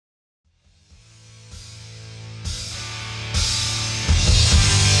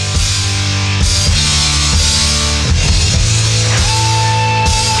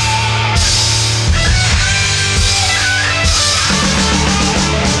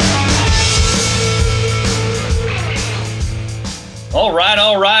All right,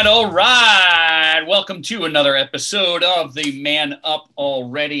 all right, all right. Welcome to another episode of the Man Up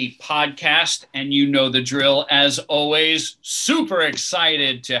Already podcast. And you know the drill. As always, super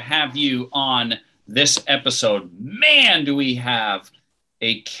excited to have you on this episode. Man, do we have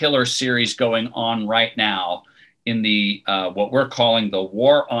a killer series going on right now in the what we're calling the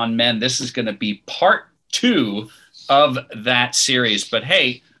War on Men. This is going to be part 2 of that series. But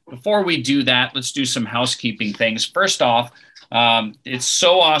hey, before we do that, let's do some housekeeping things. First off, it's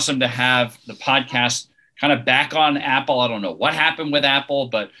so awesome to have the podcast kind of back on Apple. I don't know what happened with Apple,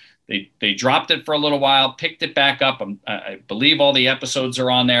 but they dropped it for a little while, picked it back up. I believe all the episodes are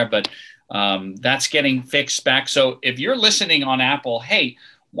on there, but that's getting fixed back. So if you're listening on Apple, hey,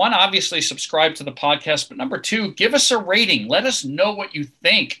 one, obviously subscribe to the podcast, but number 2, give us a rating. Let us know what you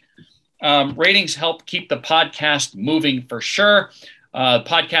think. Ratings help keep the podcast moving for sure.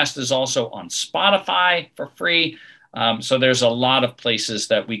 Podcast is also on Spotify for free. So there's a lot of places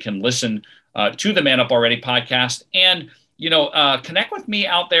that we can listen to the Man Up Already podcast. And, connect with me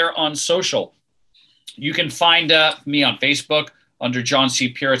out there on social. You can find me on Facebook under John C.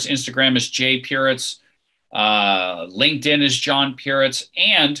 Puritz. Instagram is J. Puritz. LinkedIn is John Puritz.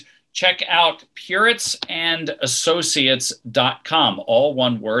 And check out puritsandassociates.com. All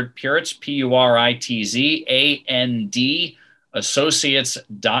one word, Puritz, P-U-R-I-T-Z-A-N-D,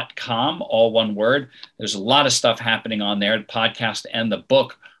 associates.com, all one word. There's a lot of stuff happening on there. The podcast and the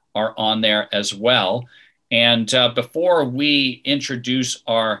book are on there as well. And before we introduce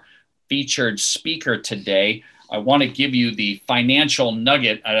our featured speaker today, I want to give you the financial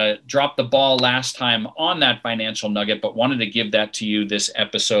nugget. I dropped the ball last time on that financial nugget, but wanted to give that to you this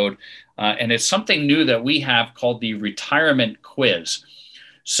episode. And it's something new that we have called the retirement quiz.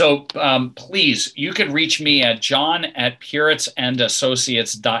 So please, you could reach me at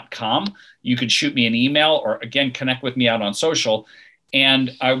john@puritsandassociates.com. You could shoot me an email or, again, connect with me out on social.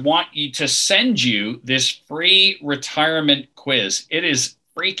 And I want you to send you this free retirement quiz. It is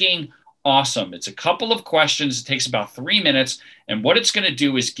freaking awesome. It's a couple of questions. It takes about 3 minutes. And what it's going to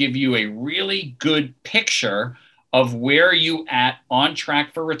do is give you a really good picture of where you at on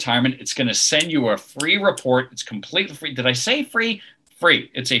track for retirement. It's going to send you a free report. It's completely free. Did I say free?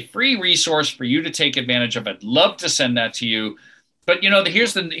 Free. It's a free resource for you to take advantage of. I'd love to send that to you. But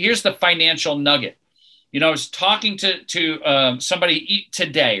here's the financial nugget. I was talking to somebody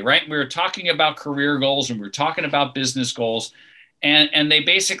today, right? We were talking about career goals and we were talking about business goals, and they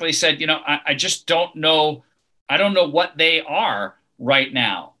basically said, I just don't know. I don't know what they are right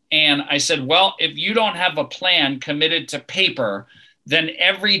now. And I said, well, if you don't have a plan committed to paper, then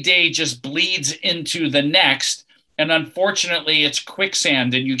every day just bleeds into the next. And unfortunately, it's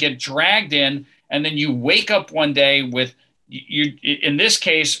quicksand and you get dragged in, and then you wake up one day with, in this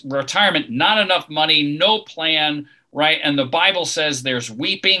case, retirement, not enough money, no plan, right? And the Bible says there's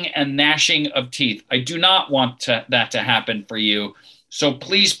weeping and gnashing of teeth. I do not want that to happen for you. So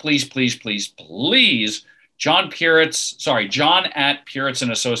please, please, please, please, please, John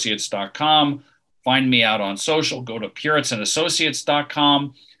 @puritsandassociates.com. Find me out on social. Go to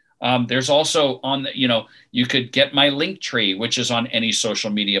puritsandassociates.com. There's also on you could get my Linktree, which is on any social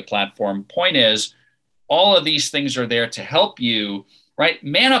media platform. Point is, all of these things are there to help you, right?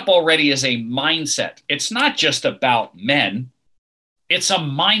 Man Up Already is a mindset. It's not just about men. It's a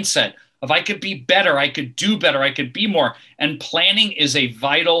mindset of I could be better, I could do better, I could be more. And planning is a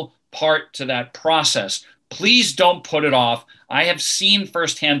vital part to that process. Please don't put it off. I have seen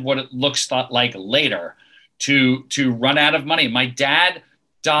firsthand what it looks like later to run out of money. My dad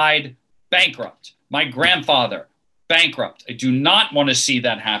died bankrupt. My grandfather, bankrupt. I do not want to see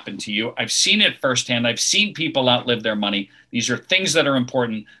that happen to you. I've seen it firsthand. I've seen people outlive their money. These are things that are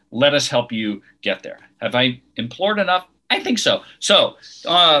important. Let us help you get there. Have I implored enough? I think so. So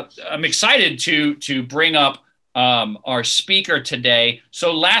I'm excited to bring up our speaker today.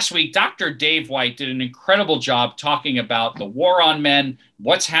 So last week, Dr. Dave White did an incredible job talking about the war on men,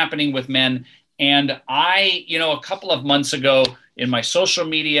 what's happening with men. And I, a couple of months ago in my social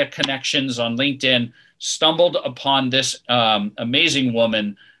media connections on LinkedIn, stumbled upon this amazing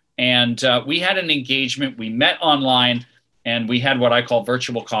woman. And we had an engagement. We met online and we had what I call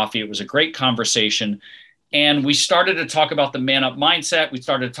virtual coffee. It was a great conversation. And we started to talk about the Man Up mindset. We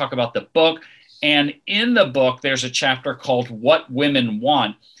started to talk about the book. And in the book, there's a chapter called What Women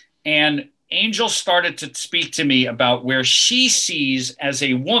Want. And Angel started to speak to me about where she sees as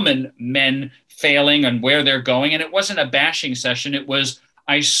a woman men failing and where they're going. And it wasn't a bashing session. It was,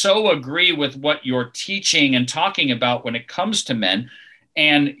 I so agree with what you're teaching and talking about when it comes to men.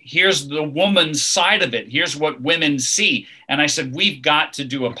 And here's the woman's side of it. Here's what women see. And I said, we've got to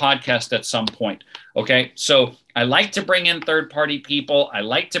do a podcast at some point. Okay. So I like to bring in third-party people. I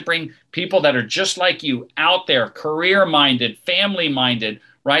like to bring people that are just like you out there, career-minded, family-minded,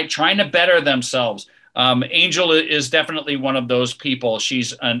 right? Trying to better themselves. Angel is definitely one of those people.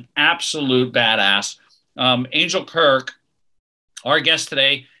 She's an absolute badass. Angel Kirk, our guest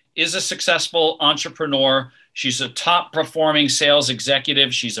today, is a successful entrepreneur. She's a top performing sales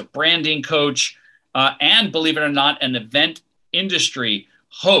executive. She's a branding coach, and believe it or not, an event industry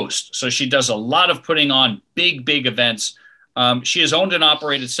host. So she does a lot of putting on big, big events. She has owned and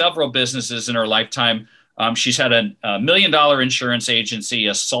operated several businesses in her lifetime. She's had a $1 million insurance agency,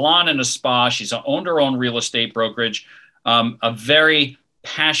 a salon and a spa. She's owned her own real estate brokerage, a very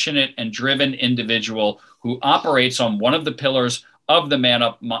passionate and driven individual who operates on one of the pillars of the Man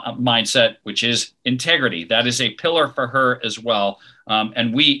Up mindset, which is integrity. That is a pillar for her as well.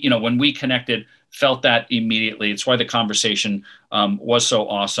 And we, when we connected, felt that immediately. It's why the conversation was so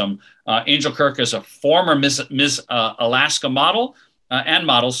awesome. Angel Kirk is a former Miss Alaska model,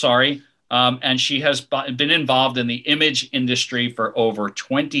 and she has been involved in the image industry for over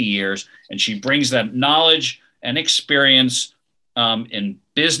 20 years. And she brings that knowledge and experience in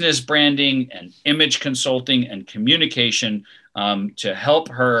business branding and image consulting and communication to help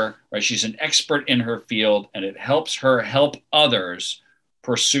her, right? She's an expert in her field, and it helps her help others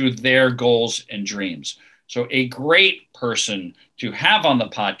pursue their goals and dreams. So a great person to have on the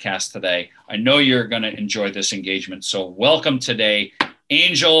podcast today. I know you're going to enjoy this engagement. So welcome today,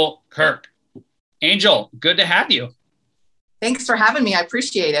 Angel Kirk. Angel, good to have you. Thanks for having me. I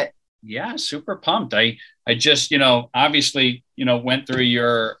appreciate it. Yeah, super pumped. I just, obviously, went through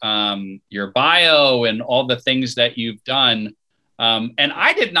your bio and all the things that you've done. And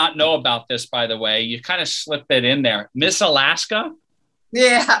I did not know about this, by the way. You kind of slipped it in there. Miss Alaska?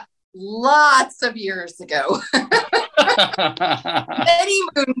 Yeah, lots of years ago. Many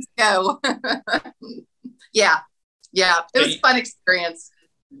moons ago. Yeah. It was a fun experience.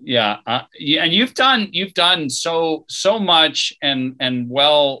 Yeah. And you've done so much and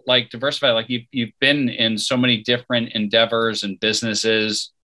well, like diversified, like you've been in so many different endeavors and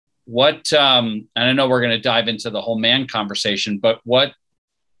businesses. And I know we're going to dive into the whole man conversation, but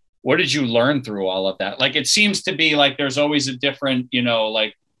what did you learn through all of that? Like, it seems to be like there's always a different,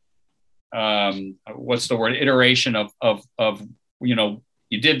 what's the word? Iteration of, you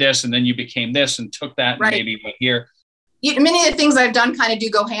did this and then you became this and took that right. And maybe went here. Many of the things I've done kind of do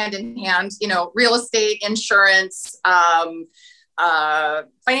go hand in hand, real estate, insurance,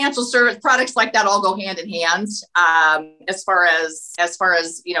 financial service products like that all go hand in hand. As far as,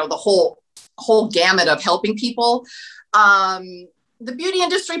 the whole gamut of helping people. The beauty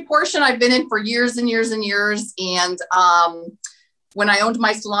industry portion I've been in for years and years and years. And when I owned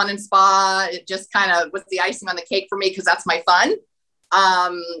my salon and spa, it just kind of was the icing on the cake for me because that's my fun.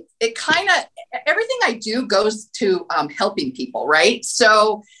 It kind of, everything I do goes to helping people, right?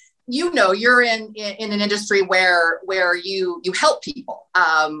 So, you're in an industry where you help people.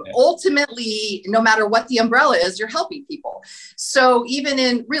 Ultimately, no matter what the umbrella is, you're helping people. So even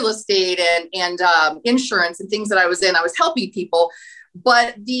in real estate and insurance and things that I was in, I was helping people.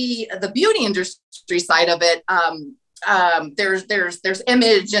 But the beauty industry side of it, there's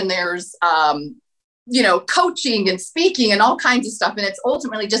image and there's coaching and speaking and all kinds of stuff. And it's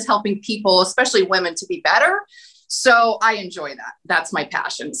ultimately just helping people, especially women, to be better. So I enjoy that. That's my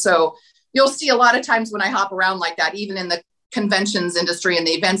passion. So you'll see a lot of times when I hop around like that, even in the conventions industry and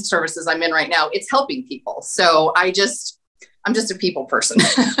the event services I'm in right now, it's helping people. So I'm just a people person.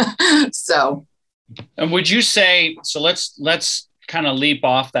 So. And would you say, so let's kind of leap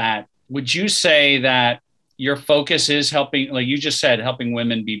off that. Would you say that your focus is helping, like you just said, helping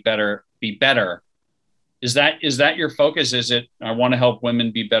women be better? Is that your focus? Is it, I want to help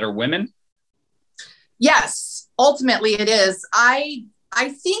women be better women? Yes, ultimately it is. I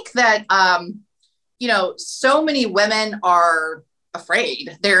think that, so many women are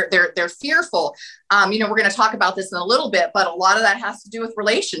afraid. They're fearful. We're going to talk about this in a little bit, but a lot of that has to do with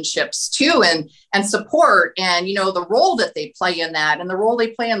relationships too, and support and, the role that they play in that and the role they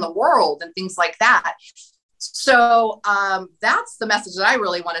play in the world and things like that. So that's the message that I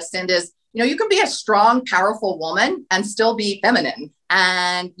really want to send is, you can be a strong, powerful woman and still be feminine.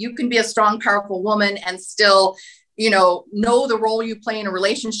 And you can be a strong, powerful woman and still, know the role you play in a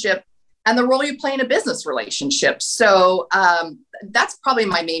relationship and the role you play in a business relationship. So that's probably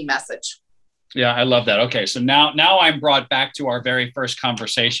my main message. Yeah, I love that. Okay, so now I'm brought back to our very first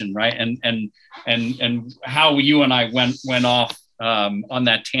conversation, right? And how you and I went off on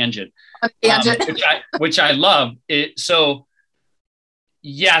that tangent, which I love. So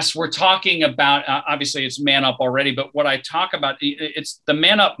yes, we're talking about, obviously it's man up already, but what I talk about, it's the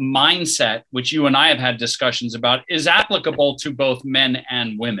man up mindset, which you and I have had discussions about, is applicable to both men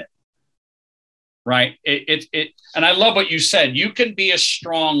and women. Right. And I love what you said. You can be a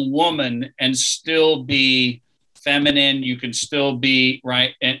strong woman and still be feminine. You can still be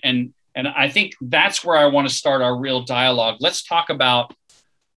right. And I think that's where I want to start our real dialogue. Let's talk about,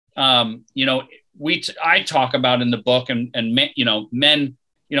 I talk about in the book and men,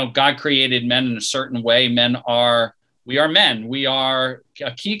 God created men in a certain way. We are men. We are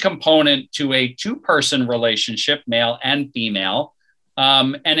a key component to a two-person relationship, male and female.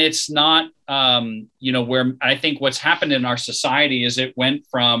 And it's not, where I think what's happened in our society is it went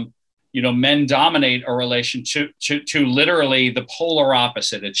from, men dominate a relation to literally the polar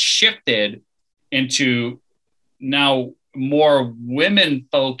opposite. It's shifted into now more women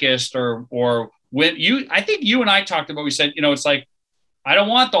focused or when I think you and I talked about, we said, it's like, I don't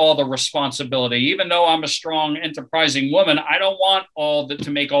want all the responsibility, even though I'm a strong, enterprising woman. I don't want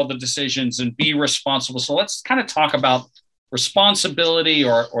to make all the decisions and be responsible. So let's kind of talk about responsibility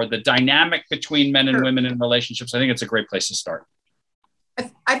or the dynamic between men and women in relationships. I think it's a great place to start.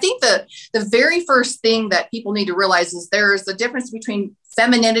 I think the very first thing that people need to realize is there's a difference between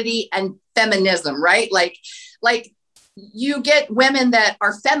femininity and feminism, right? Like you get women that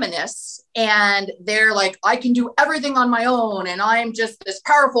are feminists and they're like, I can do everything on my own and I'm just this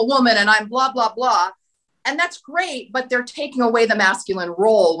powerful woman and I'm blah, blah, blah. And that's great, but they're taking away the masculine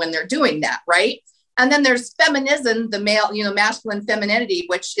role when they're doing that, right? And then there's feminism, the male, masculine femininity,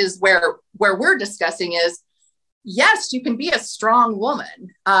 which is where we're discussing is, yes, you can be a strong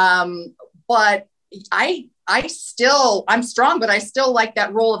woman. But I'm strong, but I still like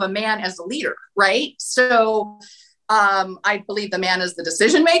that role of a man as a leader. Right. So, I believe the man is the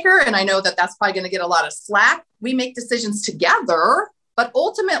decision maker. And I know that that's probably going to get a lot of slack. We make decisions together, but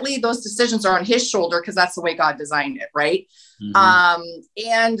ultimately those decisions are on his shoulder because that's the way God designed it. Right.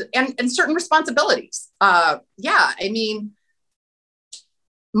 Mm-hmm. And certain responsibilities. I mean,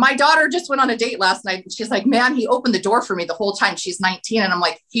 my daughter just went on a date last night and she's like, man, he opened the door for me the whole time. She's 19. And I'm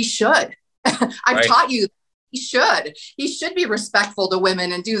like, he should. I've taught you. He should be respectful to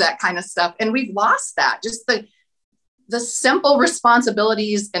women and do that kind of stuff. And we've lost that. Just the simple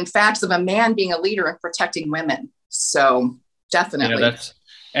responsibilities and facts of a man being a leader and protecting women. So definitely.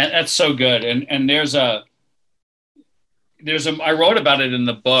 That's so good. And I wrote about it in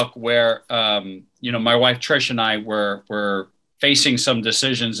the book where, my wife, Trish, and I were facing some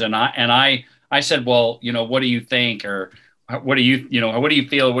decisions and I said, well, what do you think? Or what do you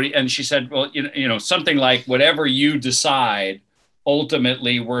feel? And she said, well, something like whatever you decide,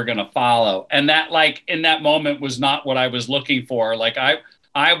 ultimately we're going to follow. And that, like, in that moment was not what I was looking for. Like I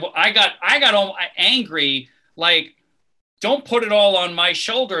got all angry, like, don't put it all on my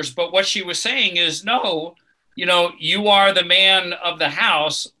shoulders. But what she was saying is, no, you are the man of the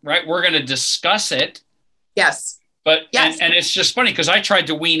house, right? We're going to discuss it. Yes. But, yes. And it's just funny because I tried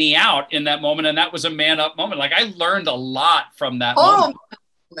to weenie out in that moment and that was a man up moment. Like I learned a lot from that moment.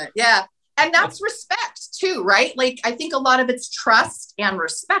 Yeah. And that's respect too, right? Like, I think a lot of it's trust and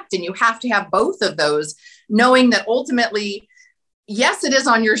respect, and you have to have both of those, knowing that ultimately, yes, it is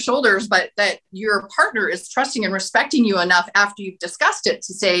on your shoulders, but that your partner is trusting and respecting you enough after you've discussed it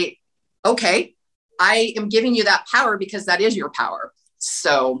to say, okay, I am giving you that power because that is your power.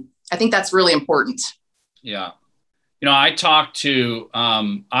 So I think that's really important. Yeah. I talk to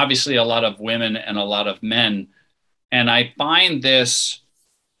obviously a lot of women and a lot of men, and I find this,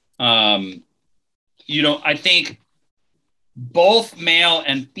 I think both male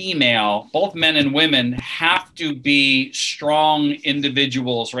and female, both men and women have to be strong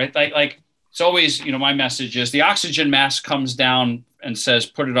individuals, right? Like it's always, my message is the oxygen mask comes down and says,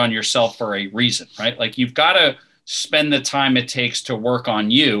 put it on yourself for a reason, right? Like you've got to spend the time it takes to work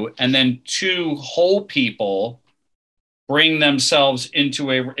on you. And then two whole people bring themselves into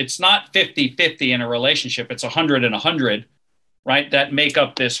it's not 50-50 in a relationship. It's 100 and 100, right? That make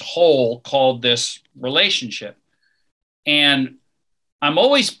up this whole called this relationship. And I'm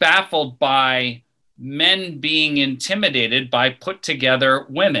always baffled by men being intimidated by put together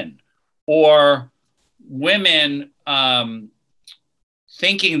women or women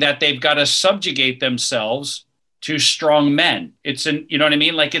thinking that they've got to subjugate themselves to strong men. You know what I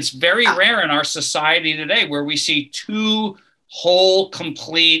mean? Like it's very rare in our society today where we see two whole,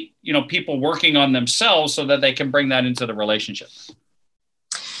 complete, people working on themselves so that they can bring that into the relationship.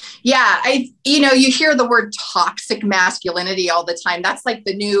 Yeah. You hear the word toxic masculinity all the time. That's like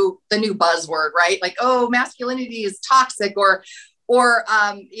the new buzzword, right? Like, oh, masculinity is toxic or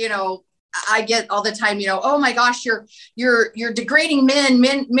I get all the time, oh my gosh, you're degrading men,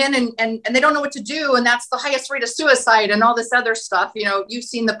 and they don't know what to do. And that's the highest rate of suicide and all this other stuff. You've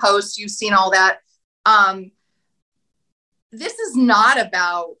seen the posts, you've seen all that. This is not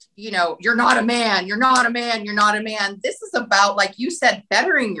about, you're not a man, you're not a man, you're not a man. This is about, like you said,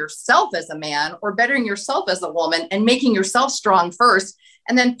 bettering yourself as a man or bettering yourself as a woman and making yourself strong first,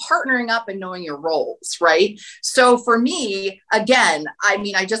 and then partnering up and knowing your roles, right? So for me, again,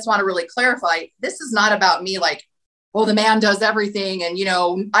 I just want to really clarify, this is not about me like, well, the man does everything and,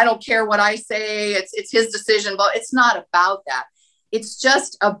 I don't care what I say, it's his decision. Well, it's not about that. It's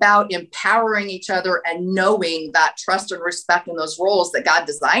just about empowering each other and knowing that trust and respect in those roles that God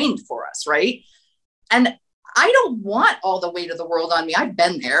designed for us, right? And I don't want all the weight of the world on me. I've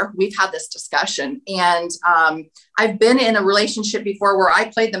been there. We've had this discussion. And I've been in a relationship before where I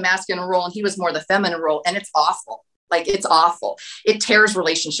played the masculine role and he was more the feminine role. And it's awful. Like, it's awful. It tears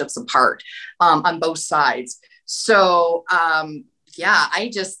relationships apart on both sides. So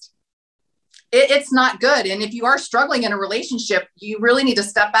it's not good. And if you are struggling in a relationship, you really need to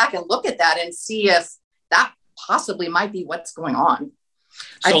step back and look at that and see if that possibly might be what's going on.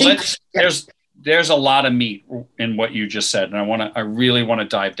 So there's a lot of meat in what you just said. And I really want to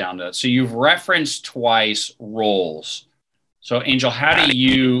dive down to that. So you've referenced twice roles. So Angel, how do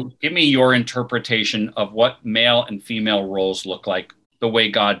you give me your interpretation of what male and female roles look like the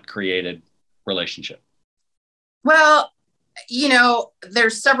way God created relationship? Well,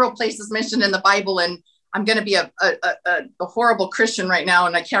 there's several places mentioned in the Bible, and I'm going to be a horrible Christian right now,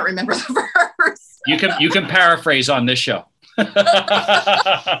 and I can't remember the verse. You can paraphrase on this show. Put me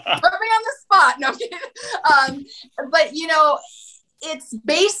on the spot. No, I'm kidding. But it's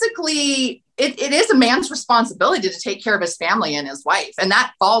basically it is a man's responsibility to take care of his family and his wife, and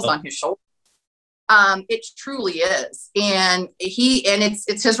that falls on his shoulders. It truly is. And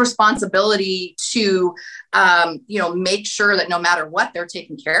it's his responsibility to, make sure that no matter what, they're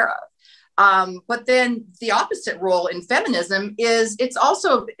taken care of. But then the opposite role in feminism is it's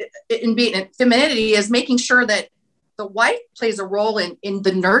also in femininity is making sure that the wife plays a role in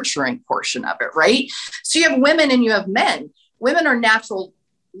the nurturing portion of it. Right. So you have women and you have men. Women are natural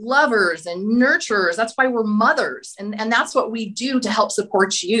lovers and nurturers. That's why we're mothers. And that's what we do to help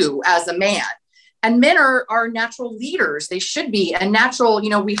support you as a man. And men are natural leaders. They should be. And natural,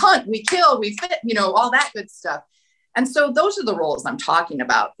 we hunt, we kill, we fit, all that good stuff. And so those are the roles I'm talking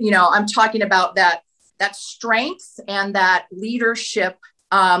about. I'm talking about that strength and that leadership,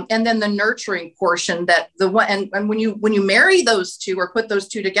 and then the nurturing portion that and when you marry those two or put those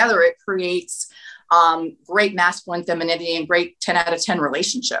two together, it creates great masculine femininity and great 10 out of 10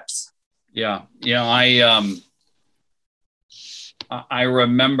 relationships. Yeah. I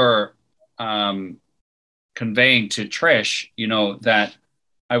remember conveying to Trish, that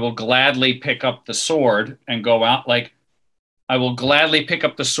I will gladly pick up the sword and go out. Like, I will gladly pick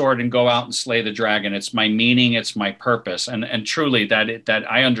up the sword and go out and slay the dragon. It's my meaning. It's my purpose. And truly that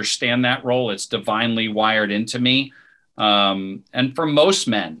I understand that role. It's divinely wired into me. And for most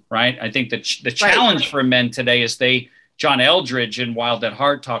men, right. I think that the challenge for men today is John Eldridge in Wild at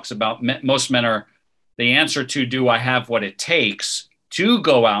Heart talks about most men are the answer to, do I have what it takes to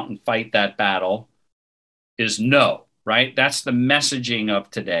go out and fight that battle, is no, right? That's the messaging of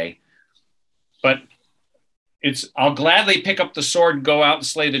today. But I'll gladly pick up the sword and go out and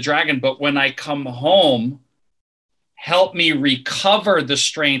slay the dragon. But when I come home, help me recover the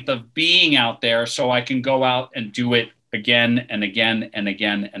strength of being out there so I can go out and do it again and again and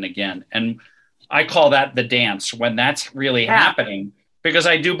again and again. And I call that the dance when that's really happening, because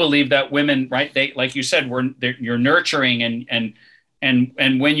I do believe that women, right? They, like you said, you're nurturing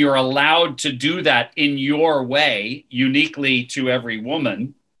and when you're allowed to do that in your way, uniquely to every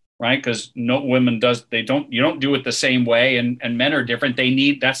woman, right? Because no women you don't do it the same way, and men are different.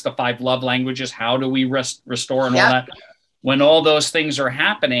 That's the 5 love languages. How do we restore and all that? When all those things are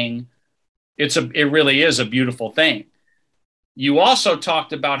happening, it really is a beautiful thing. You also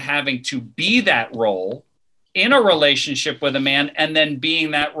talked about having to be that role in a relationship with a man, and then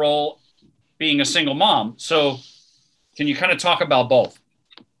being that role, being a single mom. So can you kind of talk about both?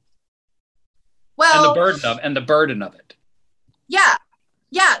 Well, and the burden of it. Yeah.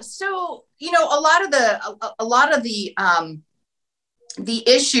 Yeah. So, a lot of the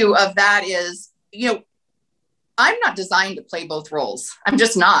issue of that is, I'm not designed to play both roles. I'm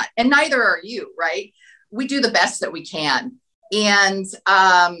just not. And neither are you, right? We do the best that we can. And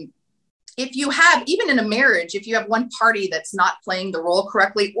if you have, even in a marriage, if you have one party that's not playing the role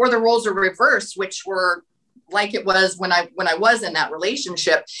correctly, or the roles are reversed, which were like it was when I was in that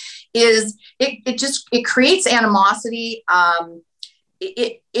relationship, is it creates animosity.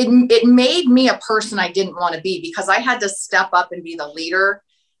 it made me a person I didn't want to be, because I had to step up and be the leader.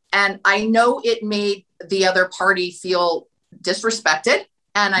 And I know it made the other party feel disrespected.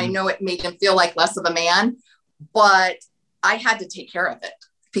 And I know it made him feel like less of a man, but I had to take care of it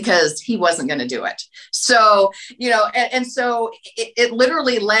because he wasn't going to do it. So, and so it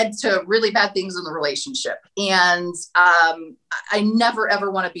literally led to really bad things in the relationship. And I never, ever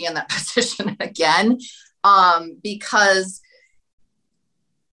want to be in that position again, because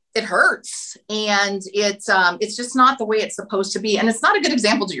it hurts, and it's just not the way it's supposed to be. And it's not a good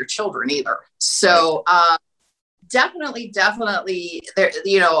example to your children either. So, definitely there,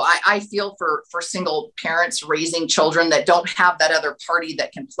 I feel for single parents raising children that don't have that other party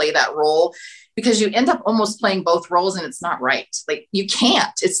that can play that role, because you end up almost playing both roles, and it's not right. Like, you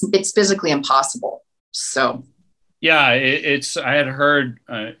can't, it's physically impossible. So. Yeah, I had heard,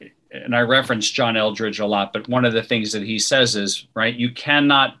 and I reference John Eldridge a lot, but one of the things that he says is, right, you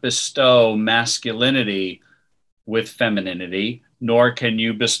cannot bestow masculinity with femininity, nor can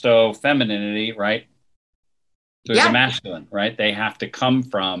you bestow femininity, right, through the masculine, right? They have to come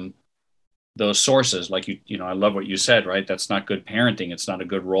from those sources. Like, I love what you said, right? That's not good parenting. It's not a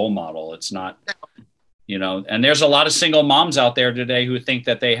good role model. It's not, and there's a lot of single moms out there today who think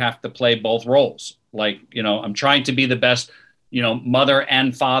that they have to play both roles. Like, I'm trying to be the best, mother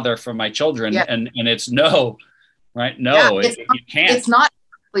and father for my children. Yeah. And it's no, right? No, you can't. It's not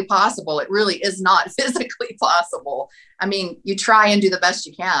physically possible. It really is not physically possible. I mean, you try and do the best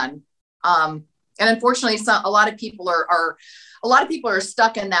you can. And unfortunately, a lot of people are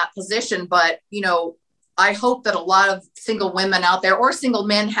stuck in that position. But, I hope that a lot of single women out there, or single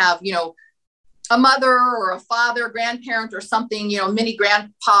men, have, a mother or a father, grandparent or something, mini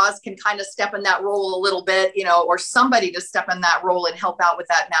grandpas can kind of step in that role a little bit, or somebody to step in that role and help out with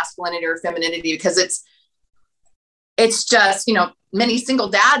that masculinity or femininity, because it's just, many single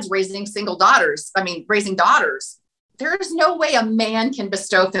dads raising daughters. There's no way a man can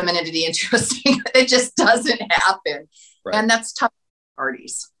bestow femininity into a single. It just doesn't happen. Right. And that's tough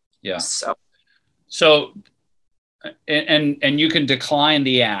parties. Yeah. So, and you can decline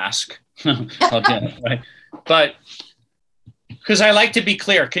the ask. Right? But because I like to be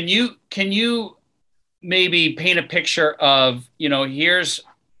clear, can you maybe paint a picture of, here's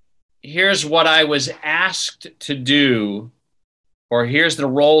what I was asked to do, or here's the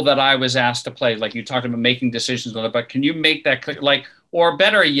role that I was asked to play? Like, you talked about making decisions on it, but can you make that clear? Like, or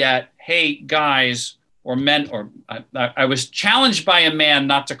better yet, hey, guys or men, or I was challenged by a man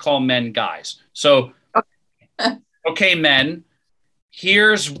not to call men guys. So, okay, men,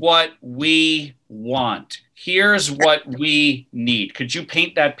 here's what we want. Here's what we need. Could you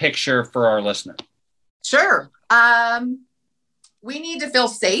paint that picture for our listener? Sure. We need to feel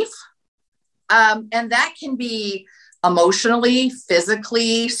safe. And that can be emotionally,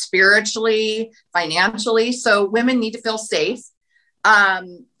 physically, spiritually, financially. So women need to feel safe.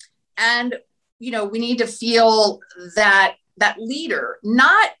 And, we need to feel that leader.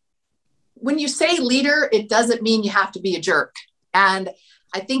 Not, when you say leader, it doesn't mean you have to be a jerk. And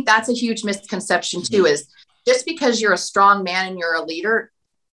I think that's a huge misconception too, is just because you're a strong man and you're a leader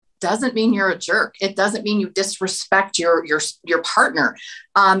doesn't mean you're a jerk. It doesn't mean you disrespect your partner.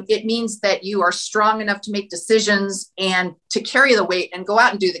 It means that you are strong enough to make decisions and to carry the weight and go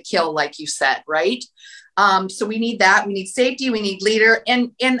out and do the kill, like you said, right? So we need that. We need safety. We need leader.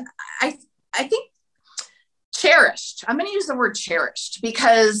 And I think cherished. I'm going to use the word cherished,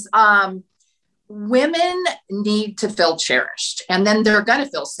 because women need to feel cherished, and then they're going to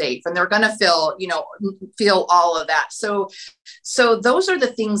feel safe, and they're going to feel all of that. So those are the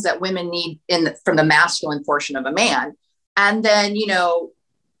things that women need from the masculine portion of a man. And then,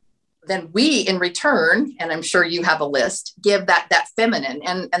 then we in return, and I'm sure you have a list, give that feminine.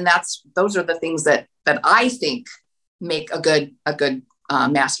 And those are the things that I think make a good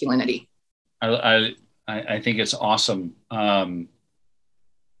masculinity. I think it's awesome.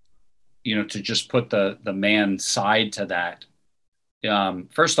 To just put the man side to that.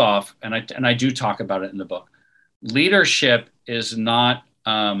 First off, and I do talk about it in the book, leadership is not,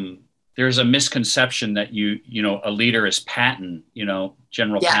 there's a misconception that a leader is Patton,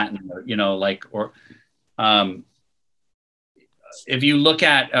 General Patton, or, if you look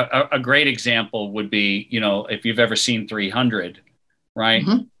at a great example would be, if you've ever seen 300, right?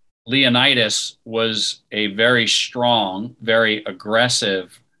 Mm-hmm. Leonidas was a very strong, very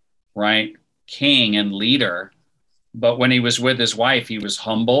aggressive, right, king and leader, but when he was with his wife, he was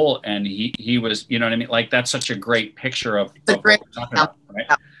humble, and he was, what I mean? Like, that's such a great picture of what we're talking about, right?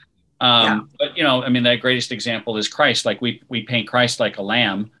 But, that greatest example is Christ. Like, we paint Christ like a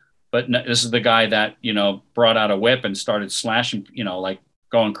lamb, but this is the guy that, you know, brought out a whip and started slashing, you know, like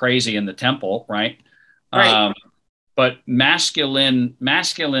going crazy in the temple, right? Right. But masculine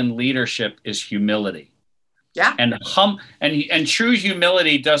leadership is humility. Yeah. And true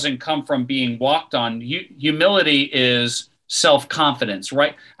humility doesn't come from being walked on. Humility is self-confidence,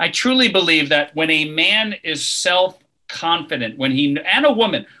 right? I truly believe that when a man is self-confident, and a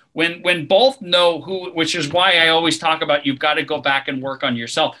woman, when both know who, which is why I always talk about, you've got to go back and work on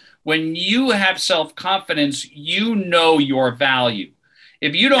yourself. When you have self-confidence, you know your value.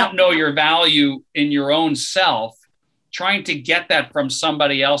 If you don't know your value in your own self, trying to get that from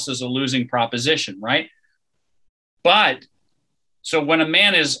somebody else is a losing proposition, right? But so when a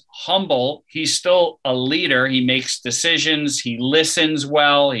man is humble, he's still a leader. He makes decisions. He listens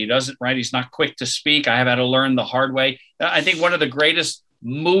well. He doesn't, right? He's not quick to speak. I have had to learn the hard way. I think one of the greatest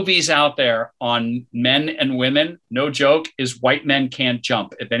movies out there on men and women, no joke, is White Men Can't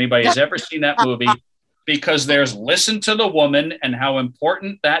Jump. If anybody has ever seen that movie, because there's listen to the woman and how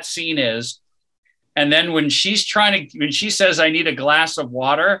important that scene is. And then when she says, I need a glass of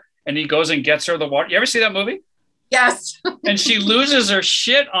water, and he goes and gets her the water. You ever see that movie? Yes. And she loses her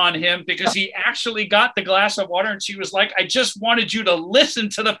shit on him because he actually got the glass of water. And she was like, I just wanted you to listen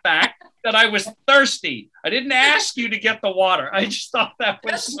to the fact that I was thirsty. I didn't ask you to get the water. I just thought that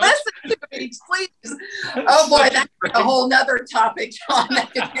was just listen to me, please. Oh boy, that's a whole nother topic, John.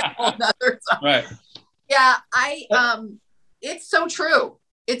 That could be a whole nother topic. Right. Yeah, it's so true.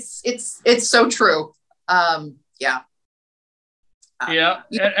 It's so true. Yeah. Yeah.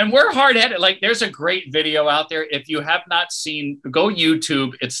 And we're hard-headed. Like, there's a great video out there. If you have not seen, go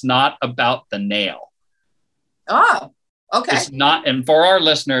YouTube. It's Not About the Nail. Oh, okay. It's not. And for our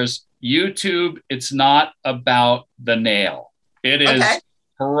listeners, YouTube, It's Not About the Nail. It is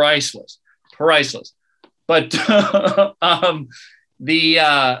priceless. But I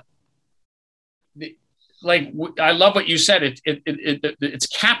love what you said. It's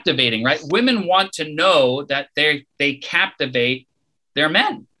captivating, right? Women want to know that they captivate their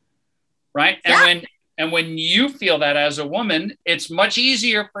men, right? Yeah. And when you feel that as a woman, it's much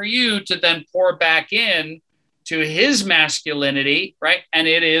easier for you to then pour back in to his masculinity, right? And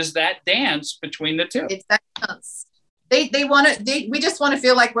it is that dance between the two. It's that dance. We just want to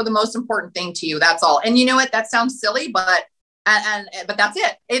feel like we're the most important thing to you. That's all. And you know what? That sounds silly, but that's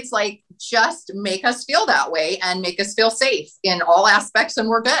it. It's like, just make us feel that way and make us feel safe in all aspects, and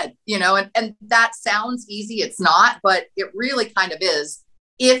we're good, you know, and that sounds easy. It's not, but it really kind of is,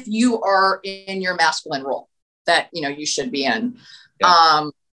 if you are in your masculine role that, you know, you should be in. Yeah.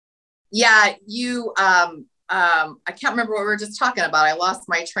 I can't remember what we were just talking about. I lost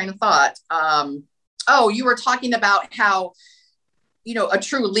my train of thought. You were talking about how, you know, a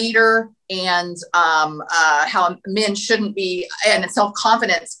true leader and how men shouldn't be, and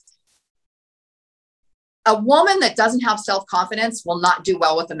self-confidence. A woman that doesn't have self-confidence will not do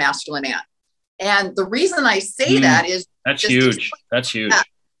well with a masculine man. And the reason I say that is that's huge. That's huge.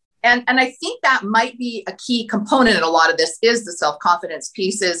 And I think that might be a key component in a lot of this, is the self-confidence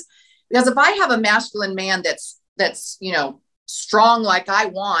pieces. Because if I have a masculine man that's, you know, strong like I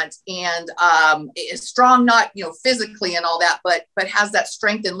want, and is strong, not, you know, physically and all that, but has that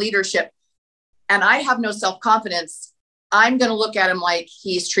strength and leadership, and I have no self-confidence, I'm going to look at him like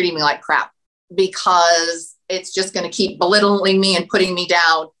he's treating me like crap, because it's just going to keep belittling me and putting me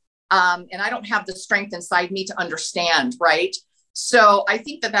down. And I don't have the strength inside me to understand. Right. So I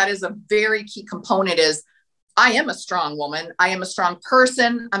think that is a very key component, is I am a strong woman. I am a strong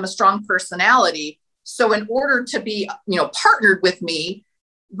person. I'm a strong personality. So in order to be, you know, partnered with me,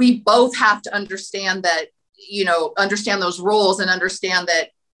 we both have to understand that, you know, understand those roles and understand that,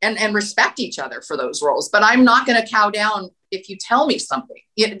 and respect each other for those roles. But I'm not going to cow down if you tell me something.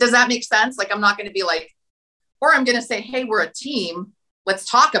 Does that make sense? Like, I'm not going to be like, or I'm going to say, hey, we're a team. Let's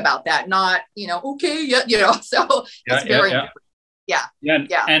talk about that. Not, you know, okay. Yeah. You know, so it's very, yeah.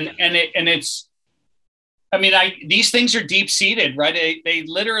 And it's, I mean, these things are deep seated, right? They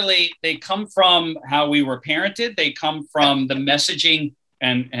literally, they come from how we were parented. They come from the messaging,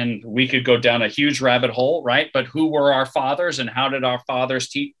 and we could go down a huge rabbit hole, right? But who were our fathers, and how did our fathers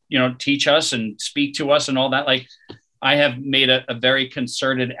teach us and speak to us and all that? Like, I have made a very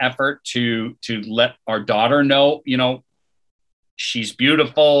concerted effort to let our daughter know, you know, she's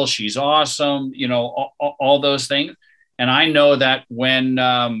beautiful, she's awesome, you know, all those things. And I know that when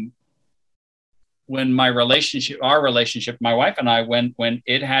our relationship, my wife and I, when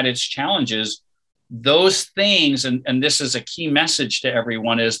it had its challenges, those things, and this is a key message to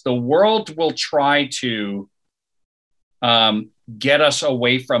everyone, is the world will try to get us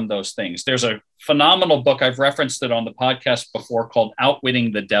away from those things. There's a phenomenal book, I've referenced it on the podcast before, called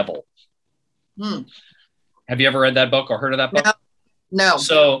Outwitting the Devil. Have you ever read that book or heard of that book? No.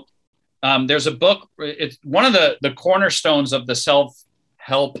 So there's a book, it's one of the cornerstones of the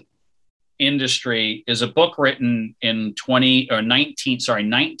self-help industry is a book written in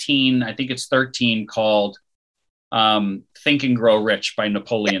 19, I think it's 13, called Think and Grow Rich by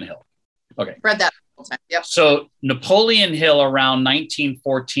Napoleon Hill. Okay. Read that. Yep. So Napoleon Hill around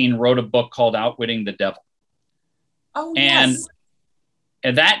 1914 wrote a book called Outwitting the Devil. Oh, and, yes.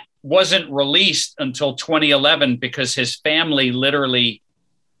 and that wasn't released until 2011 because his family literally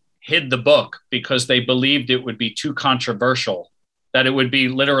hid the book because they believed it would be too controversial, that it would be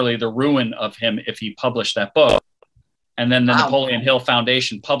literally the ruin of him if he published that book. And then the Napoleon Hill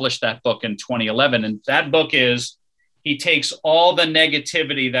Foundation published that book in 2011. And that book is, he takes all the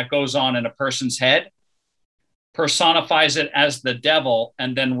negativity that goes on in a person's head, personifies it as the devil,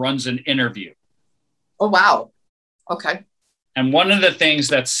 and then runs an interview. Oh, wow. Okay. And one of the things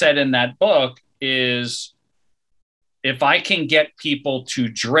that's said in that book is, if I can get people to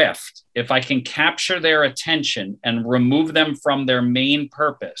drift, if I can capture their attention and remove them from their main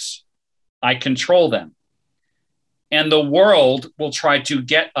purpose, I control them. And the world will try to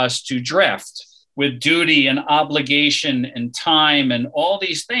get us to drift with duty and obligation and time and all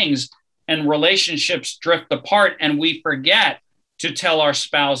these things, and relationships drift apart, and we forget to tell our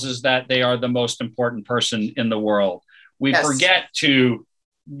spouses that they are the most important person in the world. We forget to,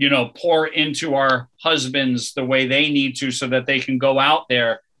 pour into our husbands the way they need to so that they can go out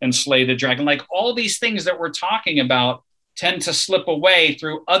there and slay the dragon. Like, all these things that we're talking about tend to slip away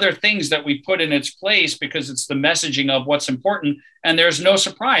through other things that we put in its place because it's the messaging of what's important. And there's no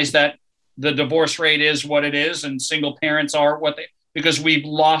surprise that the divorce rate is what it is and single parents are what they, because we've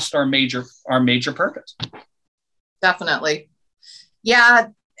lost our major purpose. Definitely. Yeah.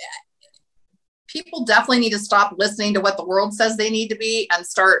 People definitely need to stop listening to what the world says they need to be and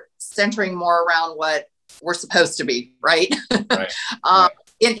start centering more around what we're supposed to be. Right. Right.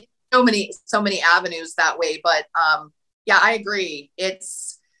 In so many avenues that way. But yeah, I agree. And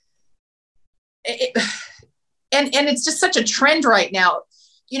it's just such a trend right now.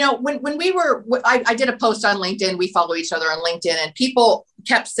 When we were, I did a post on LinkedIn, we follow each other on LinkedIn, and people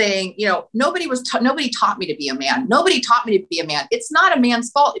kept saying, nobody taught me to be a man. Nobody taught me to be a man. It's not a man's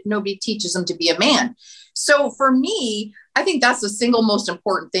fault if nobody teaches him to be a man. So for me, I think that's the single most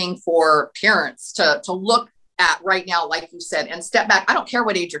important thing for parents to look at right now, like you said, and step back. I don't care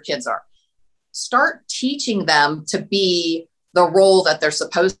what age your kids are. Start teaching them to be the role that they're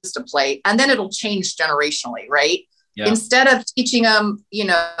supposed to play. And then it'll change generationally, right? Yeah. Instead of teaching them,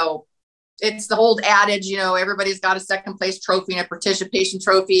 it's the old adage, everybody's got a second place trophy and a participation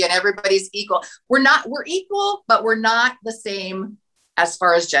trophy and everybody's equal. We're equal, but we're not the same as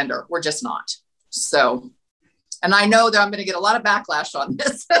far as gender. We're just not. So, and I know that I'm going to get a lot of backlash on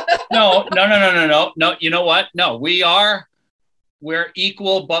this. No. You know what? No, we're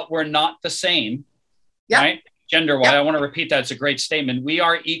equal, but we're not the same. Yep. Right? Gender-wise, yep. I want to repeat that. It's a great statement. We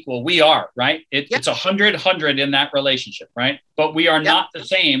are equal. We are, right? It's 100 in that relationship, right? But we are not the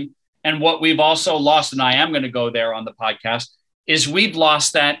same. And what we've also lost, and I am going to go there on the podcast, is we've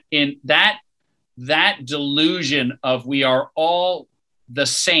lost that in that delusion of we are all the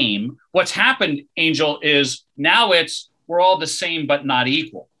same. What's happened, Angel, is now we're all the same, but not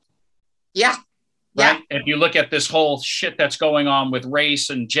equal. Yeah. Right? Yeah. If you look at this whole shit that's going on with race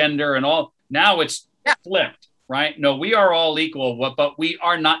and gender and all, now it's flipped. Right? No, we are all equal, but we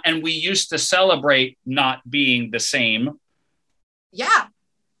are not. And we used to celebrate not being the same. Yeah.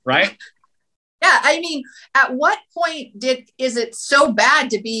 Right? Yeah. I mean, at what point is it so bad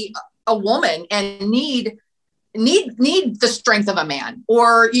to be a woman and need the strength of a man,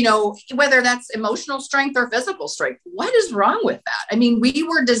 or, whether that's emotional strength or physical strength? What is wrong with that? I mean, we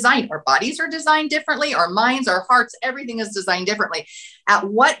were designed, our bodies are designed differently, our minds, our hearts, everything is designed differently. At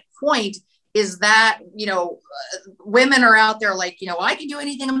what point is that, women are out there like, I can do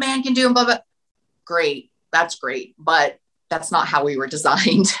anything a man can do and blah, blah. Great. That's great. But that's not how we were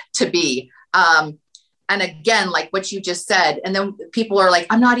designed to be. And again, like what you just said, and then people are like,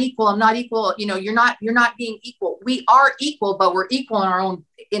 I'm not equal. You're not being equal. We are equal, but we're equal in our own,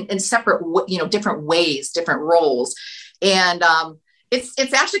 in separate, different ways, different roles. And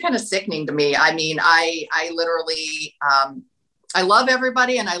it's actually kind of sickening to me. I mean, I literally, I love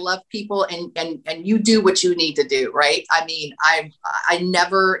everybody and I love people, and you do what you need to do. Right. I mean, I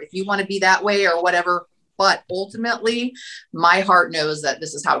never, if you want to be that way or whatever, but ultimately my heart knows that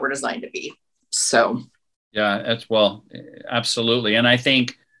this is how we're designed to be. So. Yeah, absolutely. And I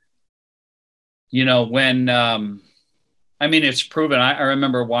think, when I mean, it's proven. I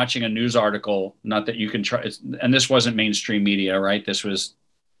remember watching a news article, not that you can try, and this wasn't mainstream media, right? This was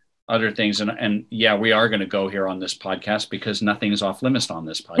other things. And yeah, we are going to go here on this podcast because nothing is off limits on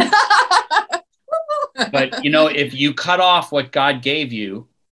this podcast. But, if you cut off what God gave you,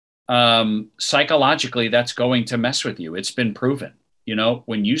 psychologically, that's going to mess with you. It's been proven.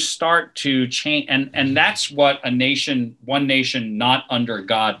 When you start to change, and that's what one nation not under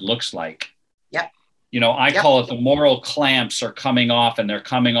God looks like. Yep. I call it the moral clamps are coming off, and they're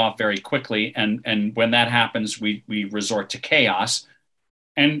coming off very quickly. And when that happens, we resort to chaos.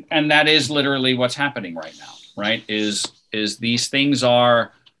 And that is literally what's happening right now, right? Is these things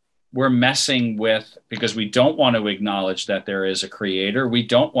we're messing with, because we don't want to acknowledge that there is a creator. We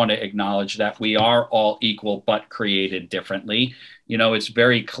don't want to acknowledge that we are all equal, but created differently. It's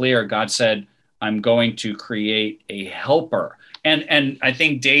very clear. God said, I'm going to create a helper. And I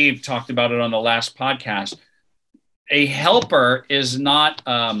think Dave talked about it on the last podcast. A helper is not,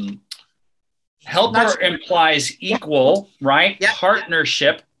 helper implies equal, right? Yep.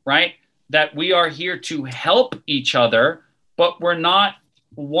 Partnership, right? That we are here to help each other, but we're not,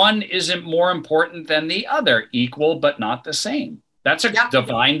 one isn't more important than the other, equal, but not the same. That's a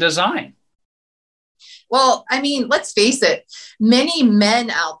divine design. Well, I mean, let's face it. Many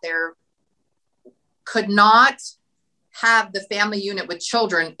men out there could not have the family unit with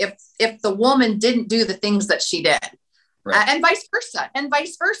children if the woman didn't do the things that she did, right. And vice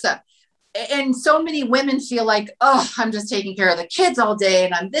versa. And so many women feel like, oh, I'm just taking care of the kids all day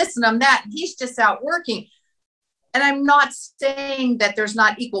and I'm this and I'm that. And he's just out working. And I'm not saying that there's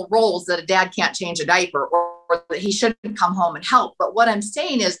not equal roles, that a dad can't change a diaper or that he shouldn't come home and help. But what I'm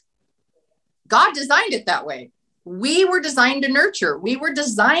saying is God designed it that way. We were designed to nurture. We were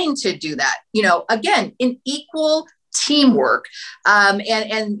designed to do that, again, in equal teamwork. And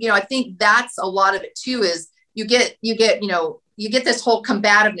I think that's a lot of it too, is you get this whole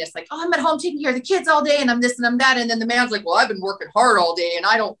combativeness, like, oh, I'm at home taking care of the kids all day and I'm this and I'm that. And then the man's like, well, I've been working hard all day and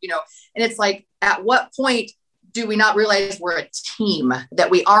I don't, and it's like, at what point do we not realize we're a team, that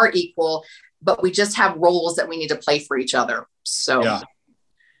we are equal, but we just have roles that we need to play for each other? So, yeah.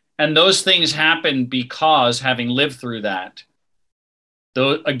 And those things happen because, having lived through that,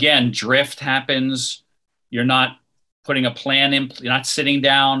 though, again, drift happens. You're not putting a plan in, you're not sitting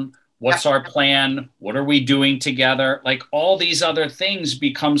down. What's our plan? What are we doing together? Like, all these other things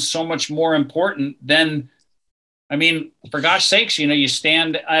become so much more important than, I mean, for gosh sakes, you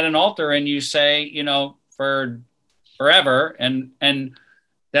stand at an altar and you say, for forever. And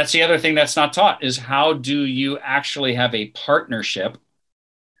that's the other thing that's not taught, is how do you actually have a partnership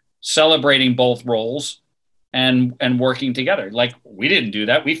celebrating both roles and working together? Like, we didn't do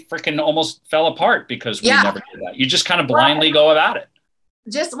that. We freaking almost fell apart because we never did that. You just kind of blindly go about it.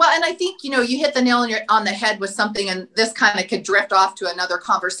 And I think, you hit the nail on the head with something, and this kind of could drift off to another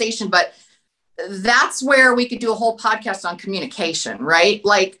conversation, but that's where we could do a whole podcast on communication, right?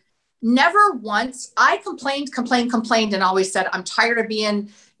 Like, never once, I complained and always said, I'm tired of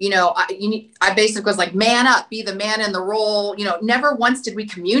being, I basically was like, man up, be the man in the role. Never once did we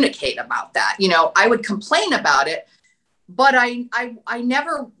communicate about that. I would complain about it, but we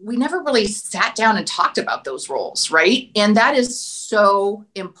never really sat down and talked about those roles. Right. And that is so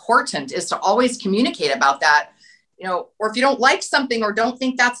important, is to always communicate about that, or if you don't like something or don't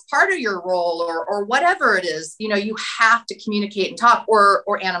think that's part of your role or whatever it is, you have to communicate and talk,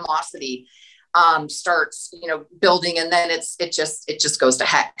 or animosity starts, building, and then it just goes to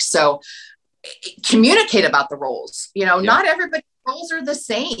heck. So communicate about the roles. Not everybody's roles are the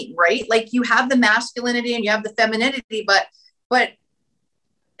same, right? Like, you have the masculinity and you have the femininity, but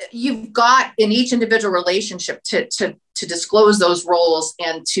you've got in each individual relationship to disclose those roles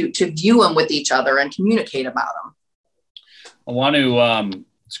and to view them with each other and communicate about them. I want to,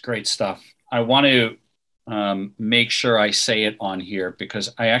 it's great stuff. I want to make sure I say it on here,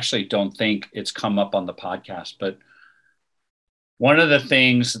 because I actually don't think it's come up on the podcast. But one of the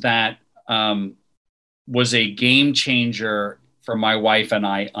things that was a game changer for my wife and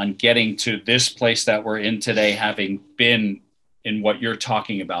I on getting to this place that we're in today, having been in what you're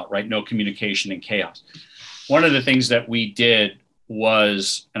talking about, right? No communication and chaos. One of the things that we did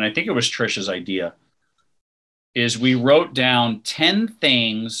was, and I think it was Trisha's idea, is we wrote down 10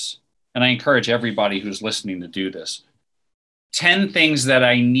 things, and I encourage everybody who's listening to do this, 10 things that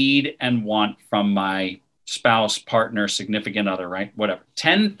I need and want from my spouse, partner, significant other, right? Whatever.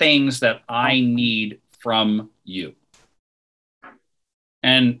 10 things that I need from you.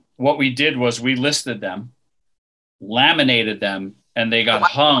 And what we did was we listed them, laminated them, and they got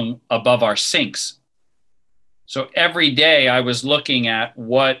hung above our sinks. So every day I was looking at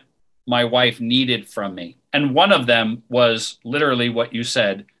what my wife needed from me. and one of them was literally what you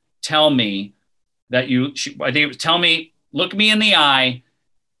said. Tell me that I think it was, tell me, look me in the eye,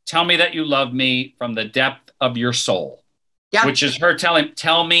 tell me that you love me from the depth of your soul. Yeah. Which is her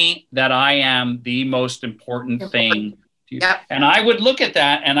tell me that I am the most important thing to you. Yeah. And I would look at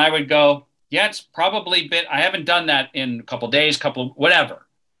that and I would go, yeah, it's probably been, I haven't done that in a couple of days, whatever.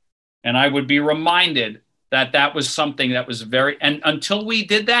 And I would be reminded that that was something that was and until we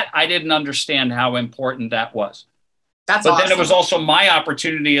did that, I didn't understand how important that was. But awesome. Then it was also my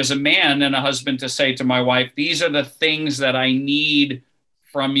opportunity as a man and a husband to say to my wife, these are the things that I need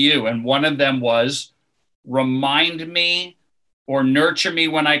from you. And one of them was remind me or nurture me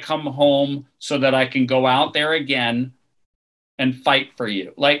when I come home so that I can go out there again and fight for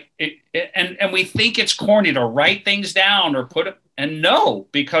you. And we think it's corny to write things down or put it, and no,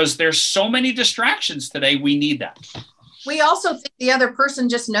 because there's so many distractions today. We need that. We also think the other person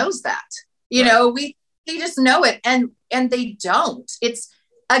just knows that, you know, they just know it and they don't. It's,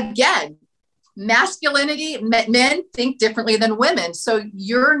 again, masculinity, men think differently than women. So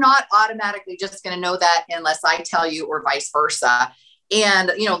you're not automatically just going to know that unless I tell you, or vice versa.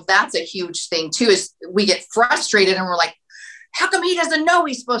 And, you know, that's a huge thing too, is we get frustrated and we're like, how come he doesn't know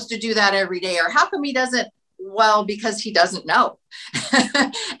he's supposed to do that every day? Or how come he doesn't? Well, because he doesn't know.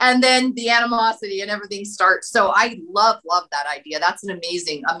 And then the animosity and everything starts. So I love that idea. That's an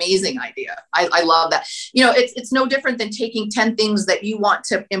amazing idea. I love that. You know, it's no different than taking 10 things that you want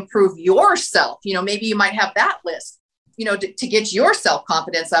to improve yourself. You know, maybe you might have that list, you know, to get your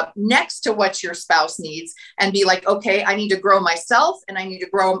self-confidence up next to what your spouse needs, and be like, okay, I need to grow myself and I need to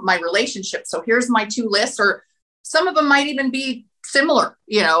grow my relationship. So here's my 2 lists, or some of them might even be similar.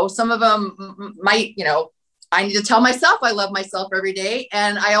 You know, some of them might, you know, I need to tell myself I love myself every day.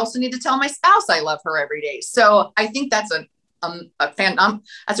 And I also need to tell my spouse I love her every day. So I think that's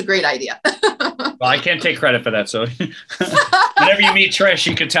that's a great idea. Well, I can't take credit for that. So whenever you meet Trish,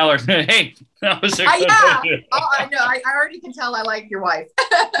 you can tell her, hey, that was a good idea. Oh, I know. I already can tell I like your wife.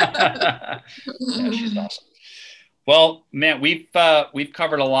 Yeah, she's awesome. Well, man, we've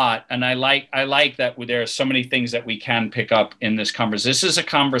covered a lot, and I like that there are so many things that we can pick up in this conversation. This is a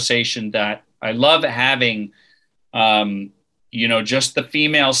conversation that I love having, you know, just the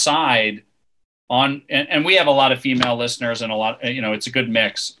female side on, and we have a lot of female listeners and a lot, you know, it's a good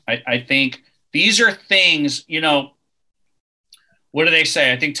mix. I think these are things, you know, what do they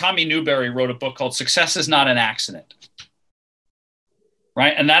say? I think Tommy Newberry wrote a book called Success is Not an Accident.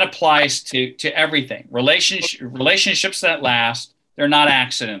 Right. And that applies to everything. Relationships that last, they're not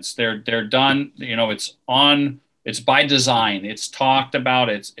accidents. They're done. You know, it's by design. It's talked about.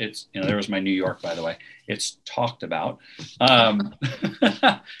 It's, you know, there was my New York, by the way. It's talked about, and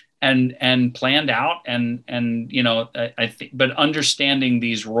planned out. And, you know, I think, but understanding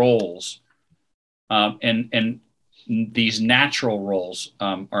these roles, and these natural roles,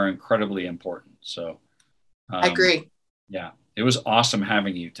 are incredibly important. So, I agree. Yeah. It was awesome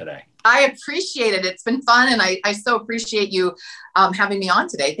having you today. I appreciate it. It's been fun. And I so appreciate you having me on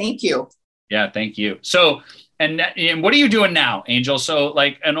today. Thank you. Yeah, thank you. So, and what are you doing now, Angel? So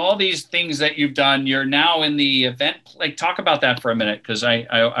and all these things that you've done, you're now in the event, talk about that for a minute. Cause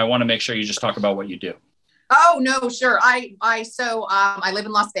I want to make sure you just talk about what you do. Oh, no, sure. I live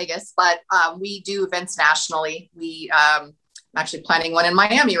in Las Vegas, but we do events nationally. I'm actually planning one in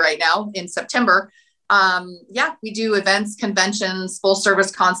Miami right now in September. We do events, conventions, full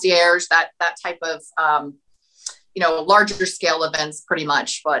service concierge, that type of, you know, larger scale events pretty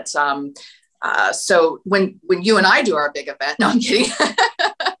much. But, so when you and I do our big event, no, I'm kidding.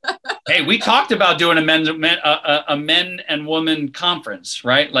 Hey, we talked about doing a men and women conference,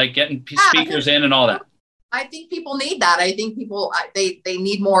 right? Like getting speakers in and all that. I think people need that. I think people, they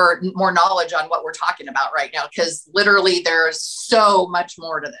need more knowledge on what we're talking about right now, because literally there's so much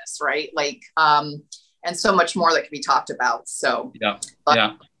more to this, right? And so much more that can be talked about. So yeah,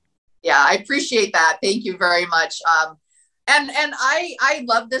 I appreciate that. Thank you very much. And I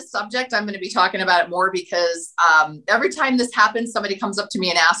love this subject. I'm going to be talking about it more because every time this happens, somebody comes up to me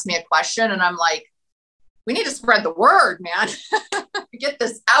and asks me a question, and I'm like, we need to spread the word, man. Get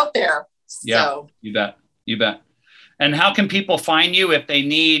this out there. Yeah, so. You bet. And how can people find you if they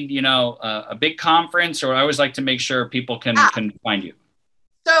need, you know, a big conference? Or I always like to make sure people can find you.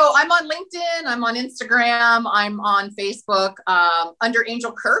 So I'm on LinkedIn, I'm on Instagram, I'm on Facebook, under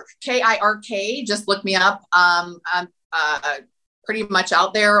Angel Kirk, Kirk. Just look me up. I'm pretty much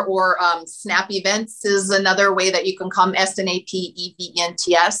out there. Or Snap Events is another way that you can come.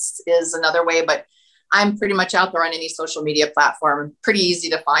 SNAPEVENTS is another way, but I'm pretty much out there on any social media platform. Pretty easy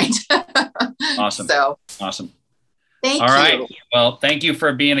to find. Awesome. So awesome. Thank All you. right. Well, thank you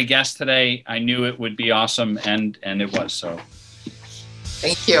for being a guest today. I knew it would be awesome, and it was so.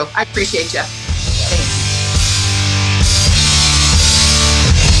 Thank you. I appreciate you.